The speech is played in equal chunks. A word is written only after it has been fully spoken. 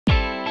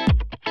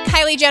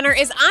Kylie Jenner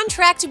is on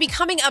track to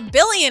becoming a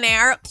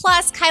billionaire,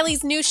 plus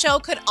Kylie's new show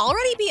could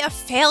already be a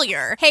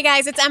failure. Hey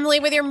guys, it's Emily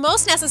with your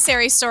most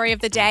necessary story of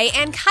the day,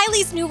 and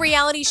Kylie's new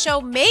reality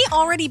show may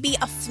already be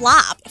a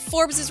flop.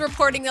 Forbes is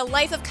reporting the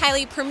Life of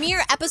Kylie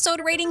premiere episode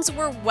ratings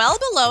were well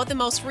below the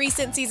most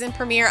recent season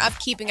premiere of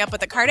Keeping Up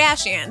with the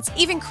Kardashians.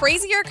 Even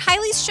crazier,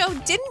 Kylie's show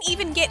didn't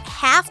even get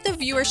half the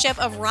viewership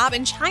of Rob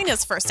and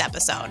Chyna's first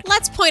episode.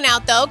 Let's point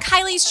out though,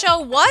 Kylie's show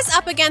was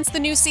up against the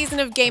new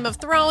season of Game of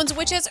Thrones,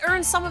 which has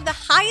earned some of the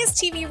highest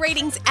TV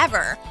ratings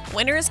ever.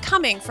 Winter is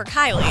coming for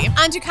Kylie.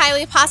 On to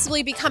Kylie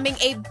possibly becoming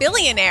a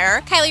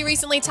billionaire. Kylie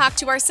recently talked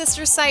to our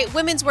sister site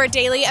Women's Wear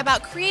Daily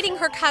about creating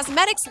her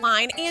cosmetics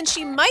line, and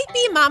she might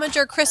be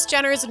momager Kris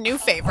Jenner's new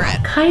favorite.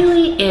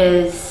 Kylie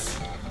is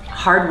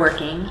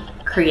hardworking,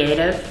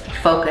 creative,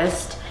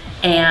 focused,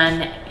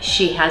 and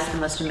she has the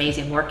most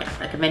amazing work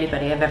ethic of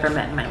anybody I've ever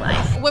met in my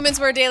life. Women's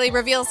Wear Daily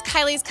reveals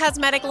Kylie's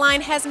cosmetic line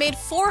has made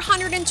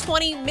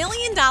 $420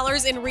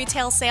 million in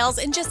retail sales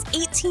in just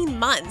 18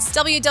 months.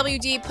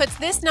 WWD puts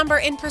this number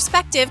in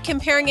perspective,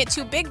 comparing it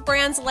to big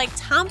brands like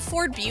Tom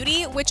Ford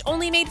Beauty, which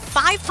only made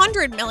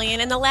 $500 million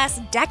in the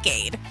last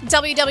decade.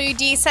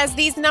 WWD says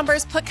these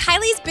numbers put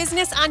Kylie's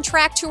business on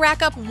track to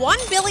rack up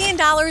 $1 billion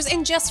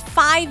in just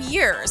 5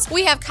 years.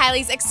 We have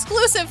Kylie's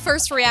exclusive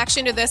first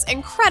reaction to this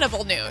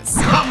incredible news.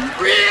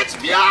 Bitch!